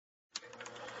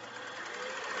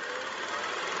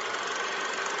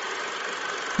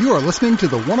You are listening to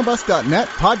the oneofus.net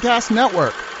podcast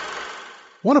network.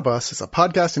 One of Us is a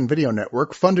podcast and video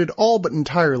network funded all but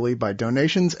entirely by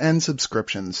donations and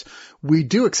subscriptions. We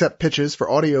do accept pitches for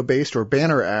audio-based or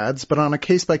banner ads, but on a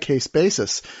case-by-case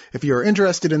basis. If you are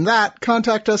interested in that,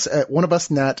 contact us at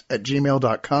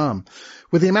oneofusnet@gmail.com.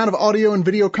 With the amount of audio and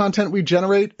video content we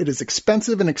generate, it is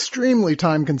expensive and extremely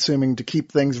time-consuming to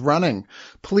keep things running.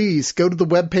 Please go to the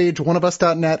webpage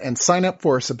oneofus.net and sign up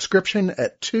for a subscription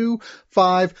at $2,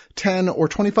 $5, $10, or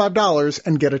 $25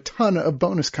 and get a ton of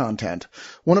bonus content.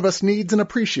 One of Us needs and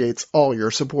appreciates all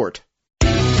your support.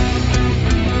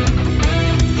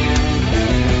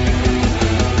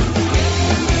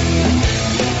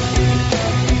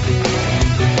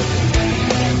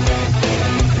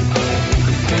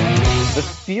 The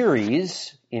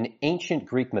Furies in ancient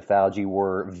Greek mythology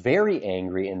were very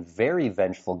angry and very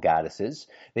vengeful goddesses.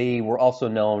 They were also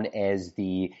known as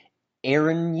the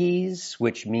Erinyes,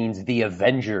 which means the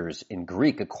Avengers in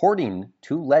Greek. According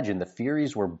to legend, the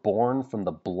Furies were born from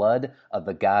the blood of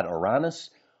the god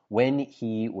Uranus when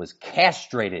he was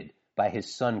castrated by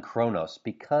his son Kronos.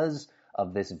 Because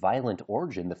of this violent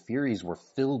origin, the Furies were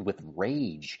filled with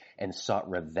rage and sought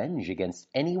revenge against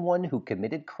anyone who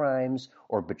committed crimes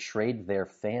or betrayed their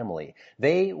family.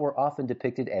 They were often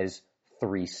depicted as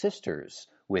three sisters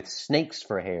with snakes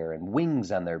for hair and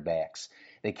wings on their backs.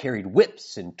 They carried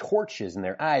whips and torches, and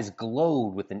their eyes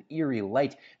glowed with an eerie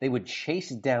light. They would chase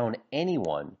down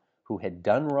anyone who had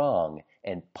done wrong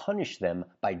and punish them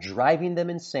by driving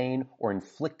them insane or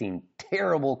inflicting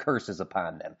terrible curses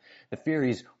upon them. The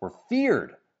Furies were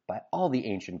feared by all the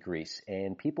ancient Greece,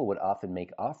 and people would often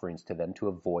make offerings to them to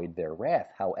avoid their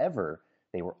wrath. However,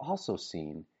 they were also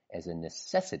seen as a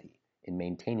necessity in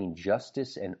maintaining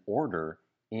justice and order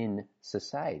in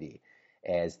society,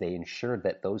 as they ensured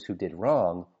that those who did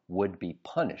wrong would be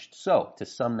punished. So, to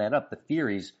sum that up, the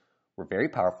Furies were very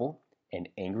powerful and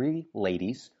angry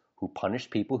ladies who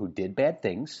punished people who did bad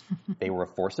things. They were a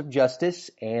force of justice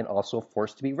and also a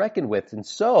force to be reckoned with. And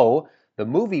so, the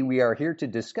movie we are here to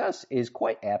discuss is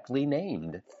quite aptly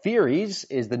named. Furies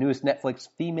is the newest Netflix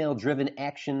female-driven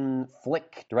action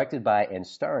flick directed by and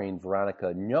starring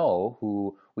Veronica Ngo,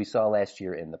 who we saw last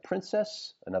year in The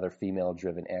Princess, another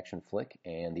female-driven action flick,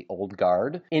 and The Old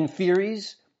Guard. In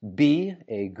Furies, B,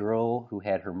 a girl who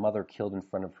had her mother killed in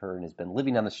front of her and has been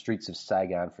living on the streets of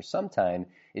Saigon for some time,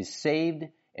 is saved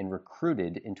and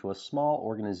recruited into a small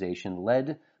organization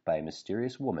led by a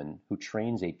mysterious woman who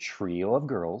trains a trio of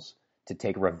girls to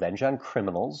take revenge on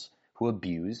criminals who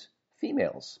abuse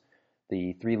females.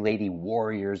 The three lady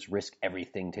warriors risk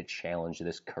everything to challenge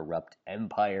this corrupt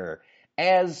empire.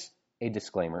 As a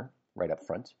disclaimer, right up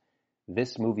front,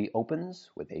 this movie opens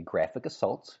with a graphic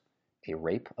assault, a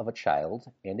rape of a child,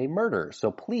 and a murder.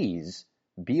 So please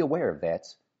be aware of that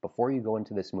before you go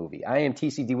into this movie. I am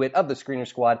TC DeWitt of the Screener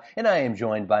Squad, and I am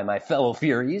joined by my fellow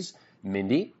Furies,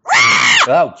 Mindy.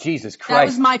 Oh, Jesus Christ. That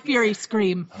was my Fury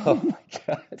scream. Oh, my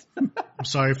God. I'm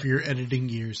sorry for your editing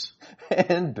years.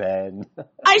 And Ben.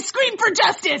 I scream for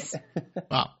justice!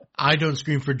 Well, I don't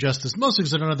scream for justice, mostly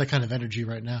because I don't have that kind of energy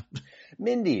right now.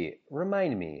 Mindy,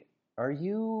 remind me, are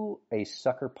you a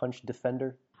sucker punch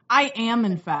defender? I am,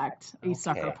 in fact, a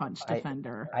sucker punch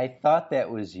defender. I thought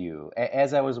that was you.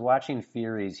 As I was watching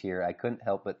Furies here, I couldn't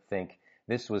help but think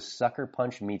this was Sucker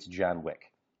Punch meets John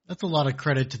Wick. That's a lot of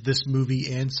credit to this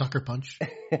movie and Sucker Punch.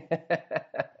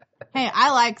 Hey,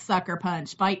 I like Sucker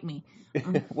Punch. Bite me.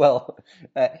 Well,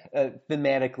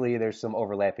 thematically, there's some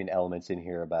overlapping elements in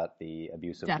here about the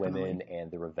abuse of women and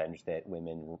the revenge that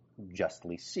women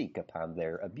justly seek upon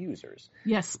their abusers.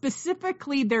 Yes,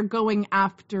 specifically, they're going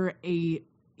after a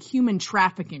human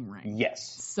trafficking ring.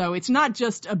 Yes. So it's not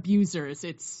just abusers,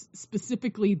 it's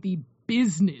specifically the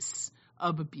business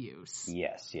of abuse.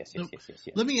 Yes.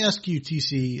 Let me ask you,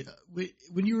 TC,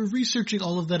 when you were researching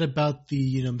all of that about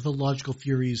the mythological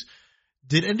Furies,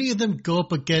 did any of them go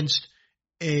up against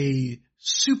a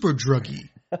super druggie?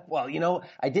 Well,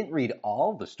 I didn't read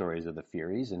all the stories of the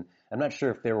Furies, and I'm not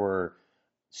sure if there were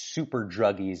super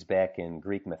druggies back in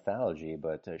Greek mythology,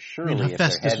 but surely if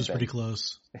Hephaestus was pretty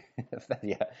close.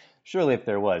 Yeah, surely if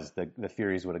there was, the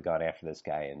Furies would have gone after this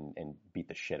guy and beat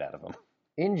the shit out of him.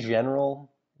 In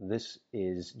general, this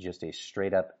is just a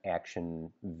straight-up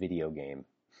action video game.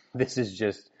 This is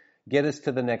just, get us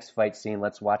to the next fight scene,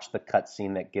 let's watch the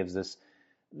cutscene that gives us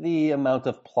the amount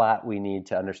of plot we need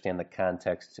to understand the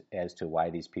context as to why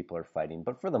these people are fighting.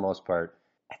 But for the most part,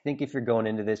 I think if you're going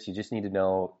into this, you just need to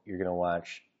know you're going to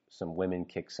watch some women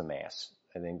kick some ass.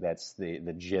 I think that's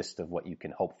the gist of what you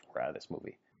can hope for out of this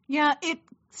movie. Yeah, it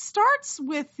starts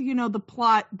with, the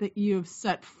plot that you've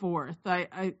set forth.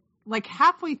 I like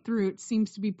halfway through, it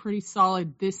seems to be pretty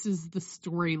solid. This is the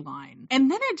storyline. And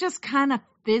then it just kind of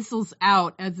fizzles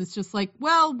out as it's just like,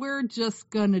 well, we're just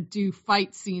going to do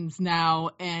fight scenes now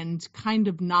and kind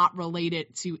of not relate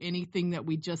it to anything that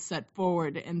we just set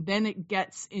forward. And then it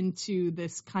gets into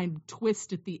this kind of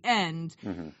twist at the end,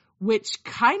 which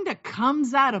kind of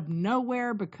comes out of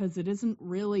nowhere because it isn't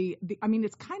really, I mean,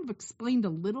 it's kind of explained a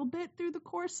little bit through the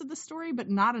course of the story, but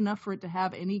not enough for it to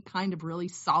have any kind of really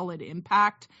solid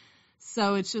impact.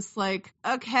 So it's just like,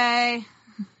 okay.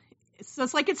 So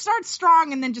it's like it starts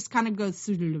strong and then just kind of goes.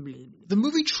 The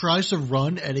movie tries to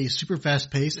run at a super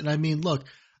fast pace. And I mean, look,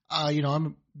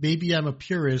 I'm a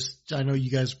purist. I know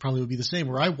you guys probably would be the same,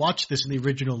 where I watched this in the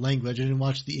original language. I didn't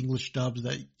watch the English dubs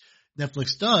that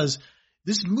Netflix does.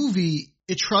 This movie,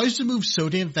 it tries to move so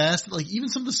damn fast that, like, even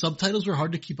some of the subtitles were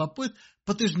hard to keep up with,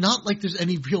 but there's not like there's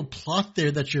any real plot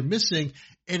there that you're missing,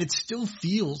 and it still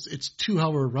feels it's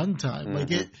 2-hour runtime.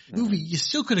 Movie, you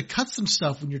still could have cut some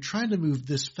stuff when you're trying to move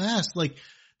this fast. Like,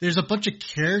 there's a bunch of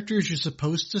characters you're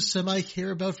supposed to semi-care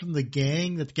about from the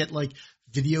gang that get, like,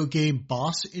 video game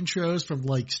boss intros from,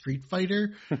 like, Street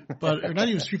Fighter, or not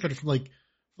even Street Fighter, from,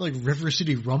 like River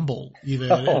City Rumble,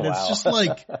 even. And it's just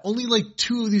like, only like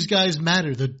 2 of these guys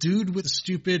matter. The dude with the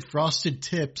stupid frosted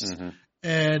tips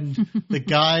and the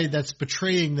guy that's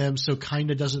betraying them, so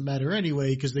kinda doesn't matter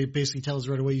anyway, because they basically tell us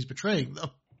right away he's betraying them.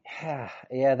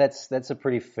 Yeah, that's a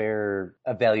pretty fair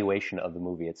evaluation of the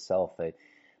movie itself.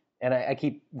 And I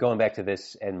keep going back to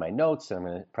this in my notes, and I'm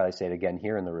going to probably say it again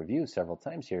here in the review several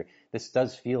times here. This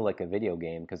does feel like a video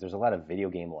game, because there's a lot of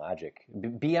video game logic.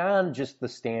 Beyond just the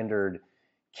standard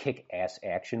kick-ass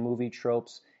action movie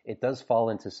tropes, it does fall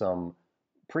into some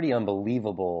pretty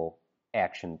unbelievable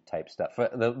action type stuff.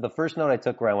 The first note I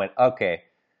took where I went, okay,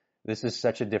 this is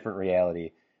such a different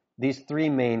reality. These 3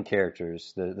 main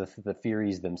characters, the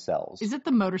Furies themselves. Is it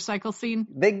the motorcycle scene?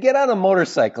 They get on a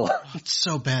motorcycle. Oh, it's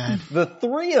so bad. The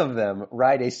 3 of them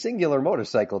ride a singular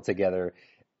motorcycle together,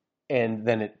 and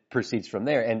then it proceeds from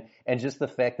there. And just the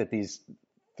fact that these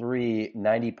 3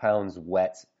 90 pounds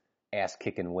wet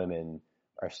ass-kicking women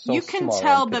are so you can small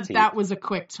tell and that petite. that was a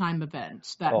quick time event,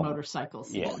 that motorcycle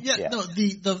scene. Yeah.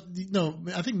 No,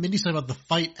 I think Mindy's talking about the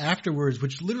fight afterwards,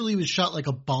 which literally was shot like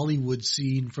a Bollywood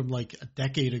scene from like a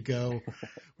decade ago,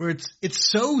 where it's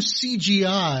so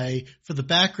CGI for the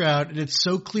background, and it's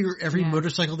so clear every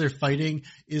motorcycle they're fighting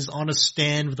is on a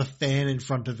stand with a fan in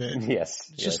front of it. Yes.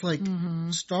 It's just like,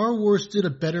 Star Wars did a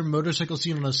better motorcycle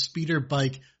scene on a speeder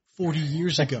bike 40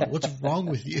 years ago. What's wrong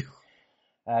with you?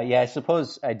 I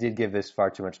suppose I did give this far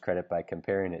too much credit by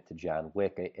comparing it to John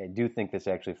Wick. I do think this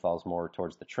actually falls more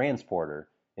towards the Transporter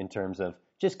in terms of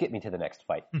just get me to the next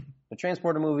fight. The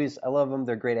Transporter movies, I love them.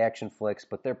 They're great action flicks,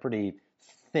 but they're pretty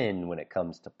thin when it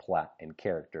comes to plot and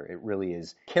character. It really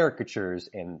is caricatures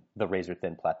and the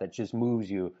razor-thin plot that just moves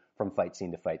you from fight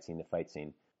scene to fight scene to fight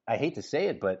scene. I hate to say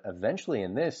it, but eventually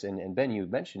in this, and Ben, you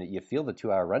mentioned it, you feel the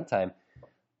 2-hour runtime,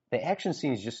 the action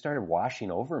scenes just started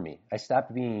washing over me. I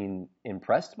stopped being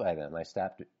impressed by them. I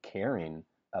stopped caring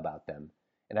about them.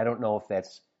 And I don't know if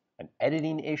that's an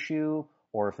editing issue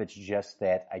or if it's just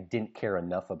that I didn't care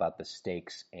enough about the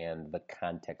stakes and the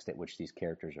context at which these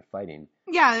characters are fighting.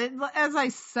 Yeah, as I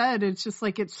said, it's just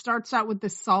like it starts out with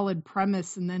this solid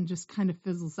premise and then just kind of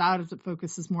fizzles out as it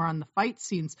focuses more on the fight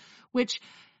scenes, which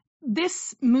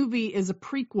this movie is a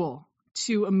prequel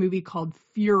to a movie called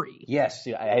Fury. Yes,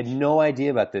 I had no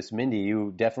idea about this. Mindy,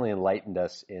 you definitely enlightened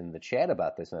us in the chat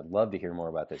about this, and I'd love to hear more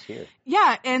about this here.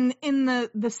 Yeah, and in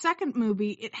the second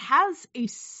movie, it has a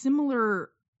similar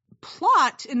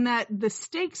plot in that the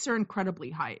stakes are incredibly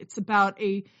high. It's about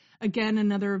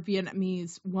another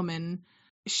Vietnamese woman.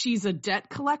 She's a debt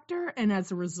collector, and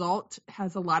as a result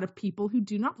has a lot of people who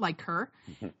do not like her.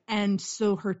 And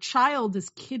so her child is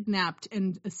kidnapped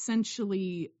and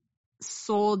essentially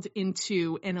sold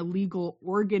into an illegal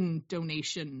organ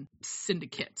donation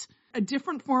syndicate, a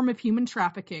different form of human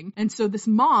trafficking. And so this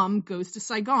mom goes to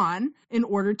Saigon in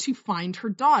order to find her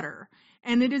daughter.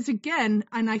 And it is again,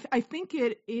 and I think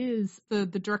it is the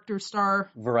director star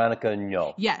Veronica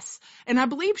Ngo. Yes. And I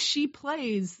believe she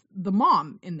plays the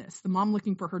mom in this, the mom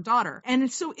looking for her daughter.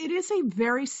 And so it is a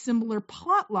very similar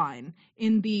plot line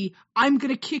in the I'm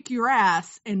going to kick your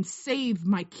ass and save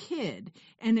my kid.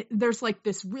 And there's like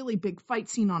this really big fight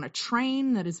scene on a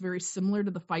train that is very similar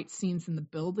to the fight scenes in the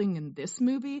building in this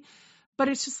movie. but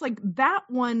it's just like that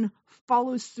one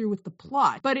follows through with the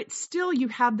plot. But it's still, you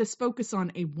have this focus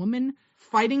on a woman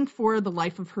fighting for the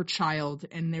life of her child,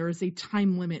 and there is a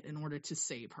time limit in order to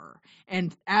save her.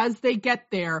 And as they get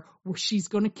there, she's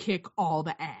going to kick all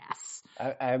the ass.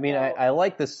 I mean, I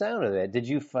like the sound of that. Did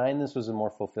you find this was a more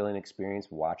fulfilling experience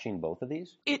watching both of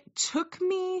these? It took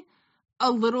me a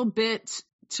little bit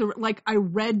to, like, I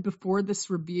read before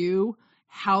this review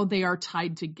how they are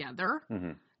tied together.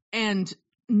 Mm-hmm. And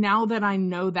now that I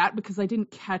know that, because I didn't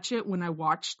catch it when I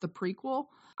watched the prequel,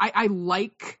 I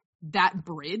like that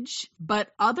bridge.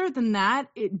 But other than that,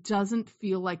 it doesn't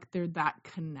feel like they're that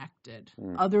connected,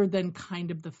 other than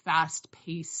kind of the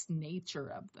fast-paced nature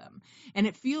of them. And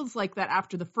it feels like that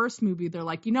after the first movie, they're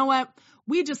like, you know what?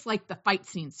 We just like the fight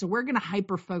scenes, so we're going to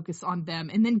hyper-focus on them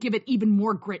and then give it even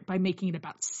more grit by making it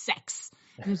about sex.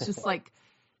 And it's just like,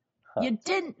 you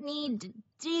didn't need to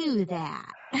do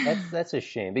that. That's a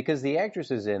shame, because the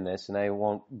actresses in this, and I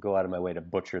won't go out of my way to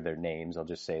butcher their names, I'll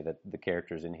just say that the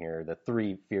characters in here, the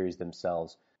three Furies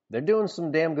themselves, they're doing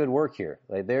some damn good work here.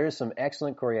 Like, there is some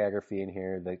excellent choreography in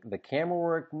here. The camera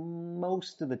work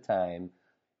most of the time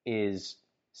is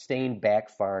staying back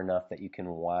far enough that you can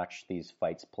watch these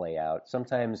fights play out.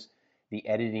 Sometimes the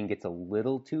editing gets a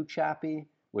little too choppy,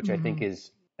 which I think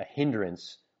is a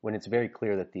hindrance when it's very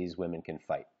clear that these women can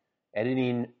fight.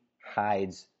 Editing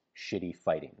hides shitty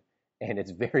fighting, and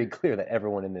it's very clear that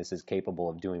everyone in this is capable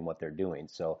of doing what they're doing,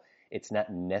 so it's not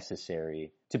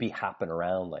necessary to be hopping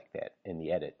around like that in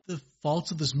the edit. The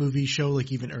faults of this movie show,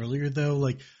 like, even earlier, though.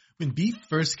 Like, when Bee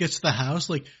first gets to the house,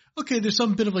 like, okay, there's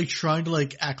some bit of, like, trying to,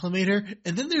 like, acclimate her,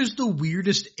 and then there's the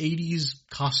weirdest 80s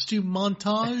costume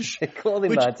montage.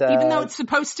 Clothing montage. Even though it's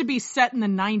supposed to be set in the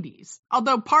 90s.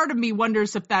 Although part of me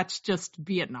wonders if that's just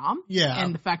Vietnam. Yeah.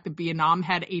 And the fact that Vietnam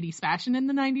had 80s fashion in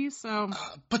the 90s, so...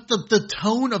 But the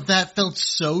tone of that felt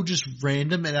so just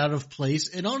random and out of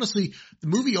place. And honestly, the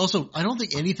movie also, I don't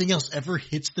think anything else ever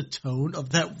hits the tone of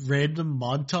that random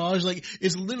montage. Like,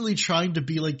 it's literally trying to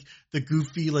be like the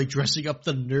goofy, like, dressing up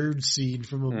the nerd scene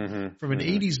from an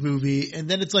 80s movie. And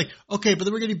then it's like, okay, but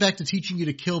then we're getting back to teaching you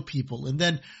to kill people. And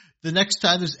then the next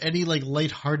time there's any, like,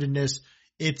 lightheartedness,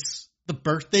 it's the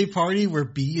birthday party where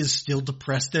Bee is still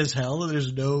depressed as hell and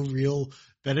there's no real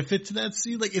benefit to that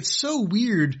scene. Like, it's so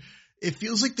weird. It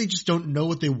feels like they just don't know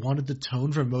what they wanted the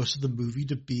tone for most of the movie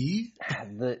to be.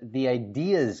 The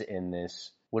ideas in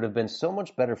this would have been so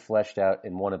much better fleshed out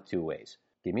in one of two ways.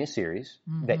 Give me a series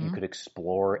that you could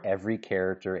explore every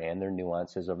character and their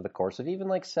nuances over the course of even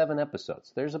like 7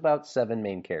 episodes. There's about 7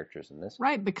 main characters in this.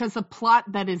 Right, because a plot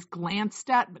that is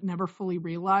glanced at but never fully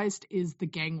realized is the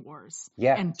gang wars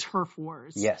and turf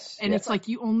wars. Yes. And it's like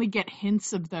you only get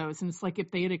hints of those. And it's like if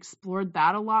they had explored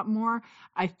that a lot more,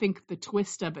 I think the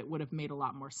twist of it would have made a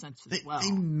lot more sense as well.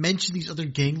 They mention these other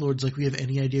gang lords like we have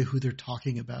any idea who they're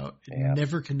talking about. It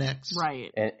never connects.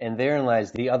 Right. And therein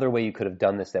lies the other way you could have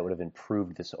done this that would have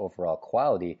improved this overall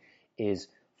quality, is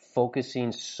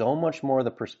focusing so much more of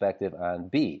the perspective on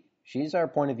Bee. She's our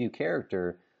point of view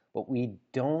character, but we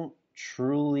don't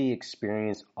truly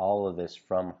experience all of this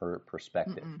from her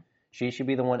perspective. She should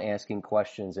be the one asking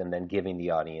questions and then giving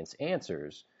the audience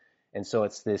answers. And so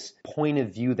it's this point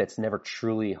of view that's never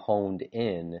truly honed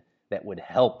in that would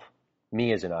help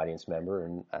me as an audience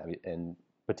member and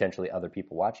potentially other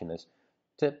people watching this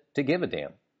to give a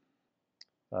damn.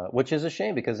 Which is a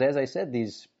shame because, as I said,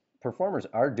 these performers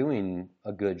are doing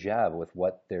a good job with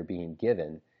what they're being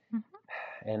given.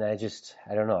 And I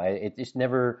don't know. It just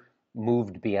never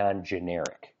moved beyond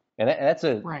generic. And that's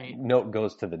a note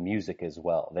goes to the music as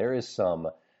well. There is some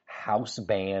house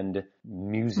band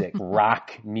music,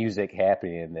 rock music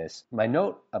happening in this. My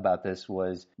note about this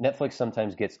was Netflix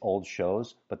sometimes gets old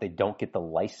shows, but they don't get the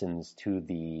license to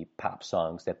the pop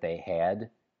songs that they had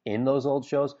in those old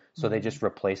shows, so they just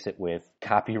replace it with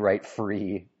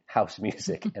copyright-free house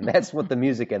music. And that's what the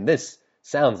music in this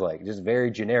sounds like. Just very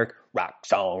generic rock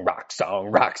song, rock song,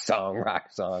 rock song,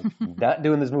 rock song. Not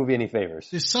doing this movie any favors.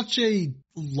 There's such a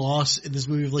loss in this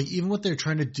movie of, like, even what they're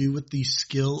trying to do with the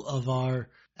skill of our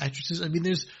actresses. I mean,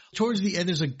 towards the end,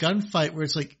 there's a gunfight where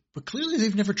it's like, but clearly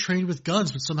they've never trained with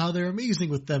guns, but somehow they're amazing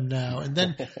with them now. And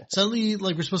then suddenly,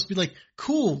 like, we're supposed to be like,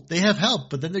 cool, they have help,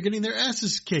 but then they're getting their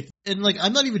asses kicked. And, like,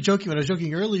 I'm not even joking when I was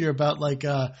joking earlier about, like,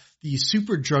 the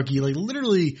super druggy. Like,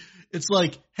 literally, it's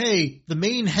like, hey, the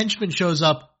main henchman shows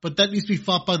up, but that needs to be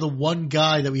fought by the one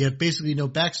guy that we have basically no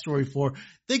backstory for.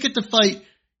 They get to fight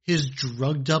his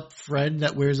drugged up friend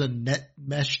that wears a net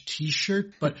mesh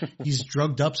t-shirt, but he's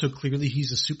drugged up, so clearly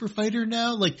he's a super fighter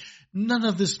now. Like, none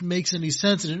of this makes any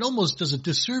sense, and it almost does a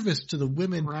disservice to the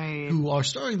women who are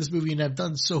starring this movie and have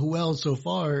done so well so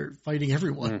far fighting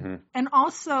everyone. Mm-hmm. And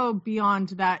also beyond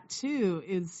that too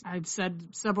is, I've said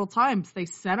several times, they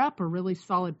set up a really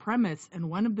solid premise, and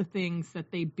one of the things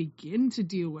that they begin to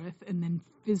deal with and then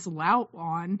fizzle out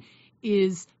on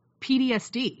is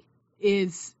PTSD,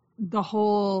 is the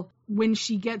whole, when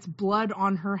she gets blood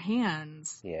on her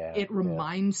hands, it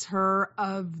reminds her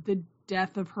of the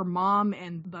death of her mom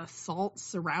and the assault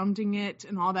surrounding it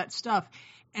and all that stuff.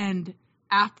 And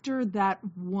after that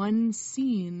one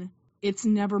scene, it's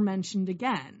never mentioned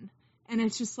again. And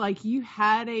it's just like, you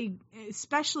had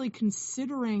especially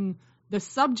considering the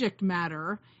subject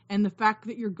matter and the fact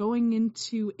that you're going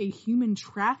into a human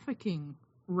trafficking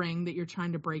ring that you're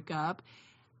trying to break up,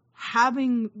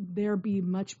 having there be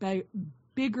much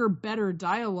bigger, better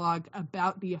dialogue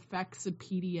about the effects of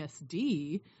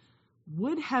PTSD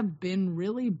would have been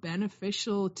really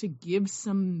beneficial to give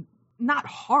some, not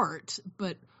heart,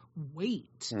 but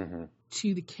weight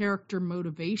to the character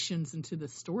motivations and to the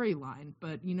storyline.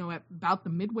 But, you know, at about the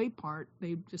midway part,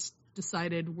 they just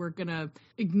decided we're going to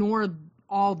ignore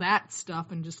all that stuff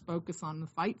and just focus on the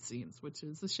fight scenes, which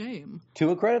is a shame.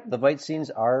 To a credit, the fight scenes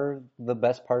are the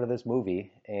best part of this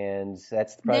movie, and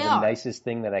that's probably the nicest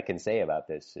thing that I can say about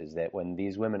this, is that when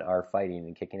these women are fighting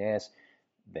and kicking ass,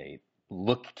 they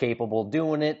look capable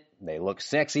doing it, they look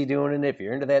sexy doing it. If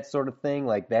you're into that sort of thing,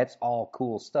 like, that's all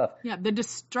cool stuff. Yeah, the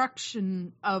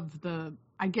destruction of the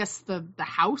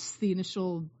house, the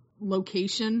initial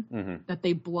location that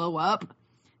they blow up,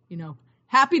 you know,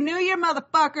 Happy New Year,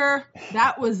 motherfucker!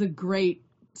 That was a great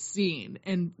scene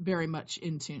and very much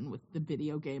in tune with the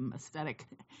video game aesthetic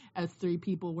as three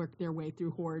people work their way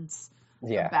through hordes of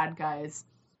bad guys.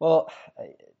 Well,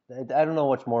 I don't know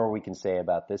much more we can say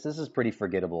about this. This is pretty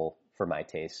forgettable for my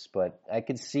tastes, but I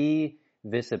could see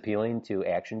this appealing to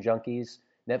action junkies.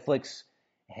 Netflix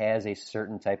has a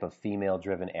certain type of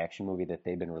female-driven action movie that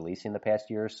they've been releasing the past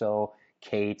year or so.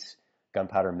 Kate,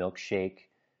 Gunpowder Milkshake.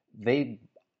 They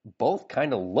both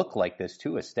kind of look like this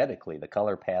too aesthetically, the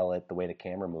color palette, the way the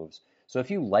camera moves. So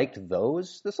if you liked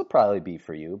those, this will probably be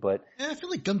for you. But yeah, I feel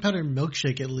like Gunpowder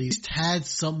Milkshake at least had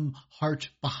some heart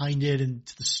behind it and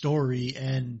to the story,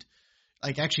 and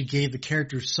like actually gave the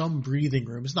characters some breathing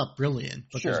room. It's not brilliant,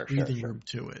 but there's breathing room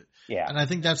to it. Yeah. And I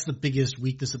think that's the biggest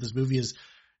weakness of this movie is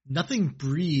nothing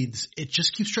breathes. It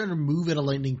just keeps trying to move at a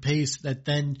lightning pace that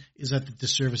then is at the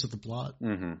disservice of the plot.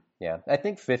 Mm-hmm. Yeah. I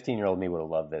think 15-year-old me would have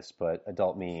loved this, but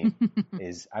adult me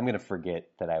I'm going to forget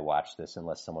that I watched this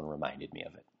unless someone reminded me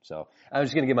of it. So I'm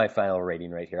just going to give my final rating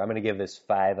right here. I'm going to give this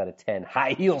 5 out of 10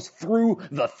 high heels through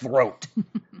the throat.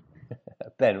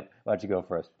 Ben, why don't you go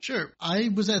first? Sure. I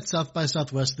was at South by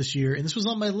Southwest this year, and this was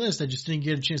on my list. I just didn't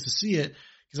get a chance to see it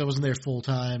because I wasn't there full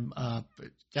time. But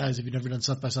guys, if you've never done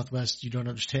South by Southwest, you don't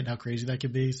understand how crazy that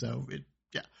can be. So,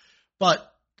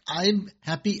 But I'm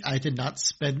happy I did not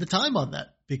spend the time on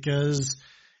that because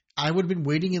I would have been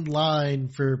waiting in line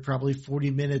for probably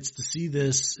 40 minutes to see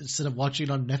this instead of watching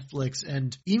it on Netflix.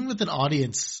 And even with an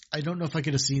audience, I don't know if I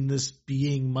could have seen this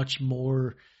being much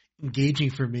more engaging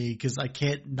for me because I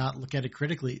can't not look at it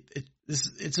critically.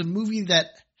 It's a movie that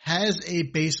has a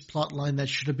base plot line that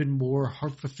should have been more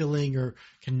heart-fulfilling or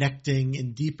connecting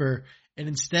and deeper, and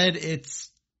instead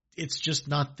it's just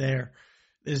not there.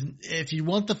 If you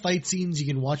want the fight scenes, you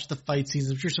can watch the fight scenes.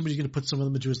 I'm sure somebody's going to put some of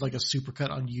them into as like a supercut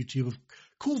on YouTube of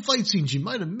cool fight scenes you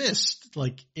might have missed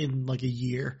like in like a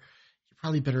year. You're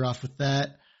probably better off with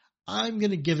that. I'm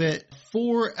going to give it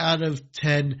 4 out of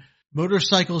 10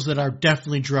 motorcycles that are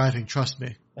definitely driving. Trust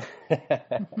me.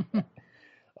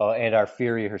 Oh, and our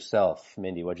Fury herself.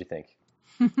 Mindy, what'd you think?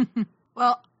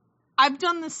 Well, I've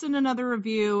done this in another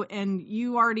review, and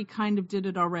you already kind of did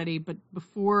it already, but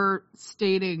before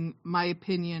stating my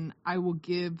opinion, I will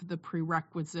give the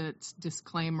prerequisite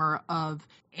disclaimer of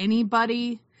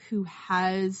anybody who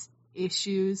has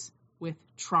issues with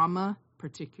trauma,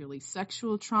 particularly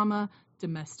sexual trauma,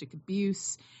 domestic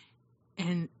abuse,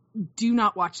 and do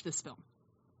not watch this film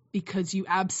because you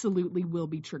absolutely will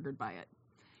be triggered by it.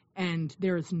 And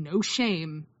there is no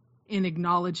shame in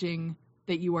acknowledging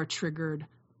that you are triggered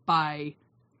by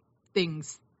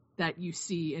things that you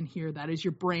see and hear. That is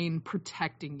your brain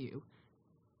protecting you.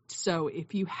 So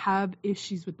if you have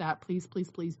issues with that, please, please,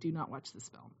 please do not watch this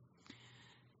film.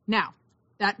 Now,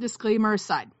 that disclaimer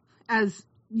aside, as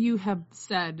you have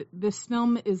said, this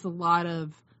film is a lot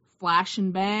of flash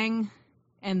and bang,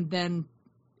 and then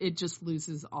it just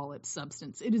loses all its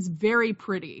substance. It is very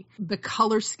pretty. The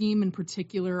color scheme in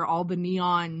particular, all the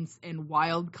neons and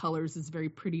wild colors is very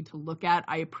pretty to look at.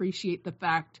 I appreciate the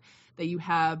fact that you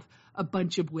have a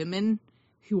bunch of women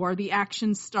who are the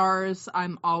action stars.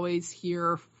 I'm always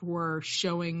here for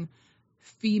showing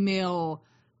female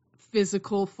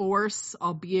physical force,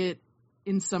 albeit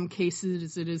in some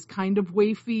cases it is kind of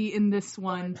wafy in this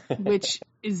one, which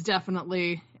is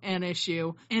definitely an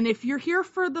issue. And if you're here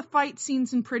for the fight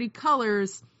scenes in pretty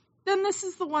colors, then this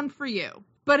is the one for you.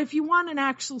 But if you want an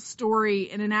actual story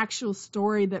and an actual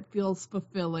story that feels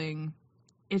fulfilling,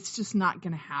 it's just not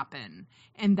going to happen.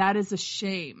 And that is a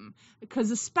shame,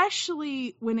 because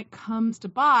especially when it comes to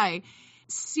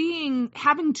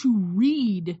having to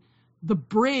read the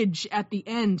bridge at the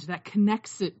end that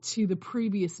connects it to the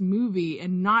previous movie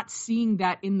and not seeing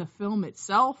that in the film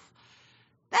itself,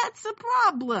 that's a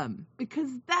problem, because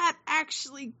that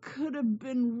actually could have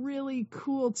been really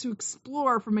cool to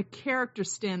explore from a character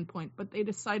standpoint, but they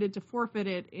decided to forfeit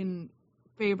it in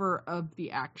favor of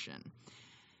the action.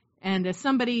 And as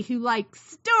somebody who likes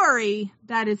story,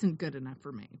 that isn't good enough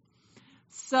for me.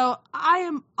 So I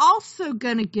am also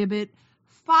going to give it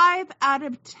 5 out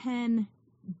of 10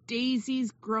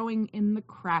 daisies growing in the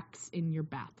cracks in your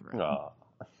bathroom. Oh.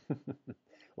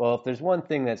 Well, if there's one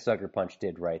thing that Sucker Punch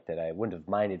did right that I wouldn't have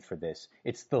minded for this,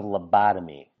 it's the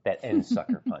lobotomy that ends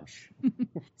Sucker Punch.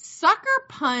 Sucker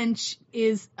Punch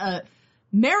is a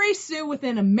Mary Sue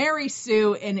within a Mary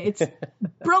Sue, and it's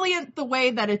brilliant the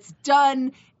way that it's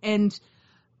done. And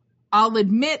I'll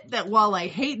admit that while I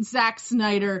hate Zack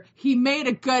Snyder, he made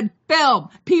a good film.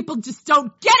 People just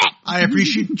don't get it. I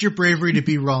appreciate your bravery to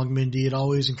be wrong, Mindy. It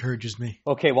always encourages me.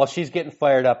 Okay, while she's getting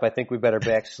fired up, I think we better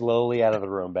back slowly out of the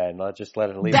room, Ben. Let's just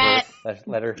let her leave her.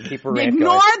 Let her keep her rant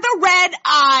Ignore going. the red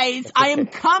eyes. I am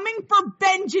coming for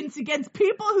vengeance against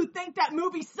people who think that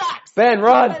movie sucks. Ben,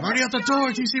 run! Already out the door,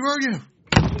 TC, where are you?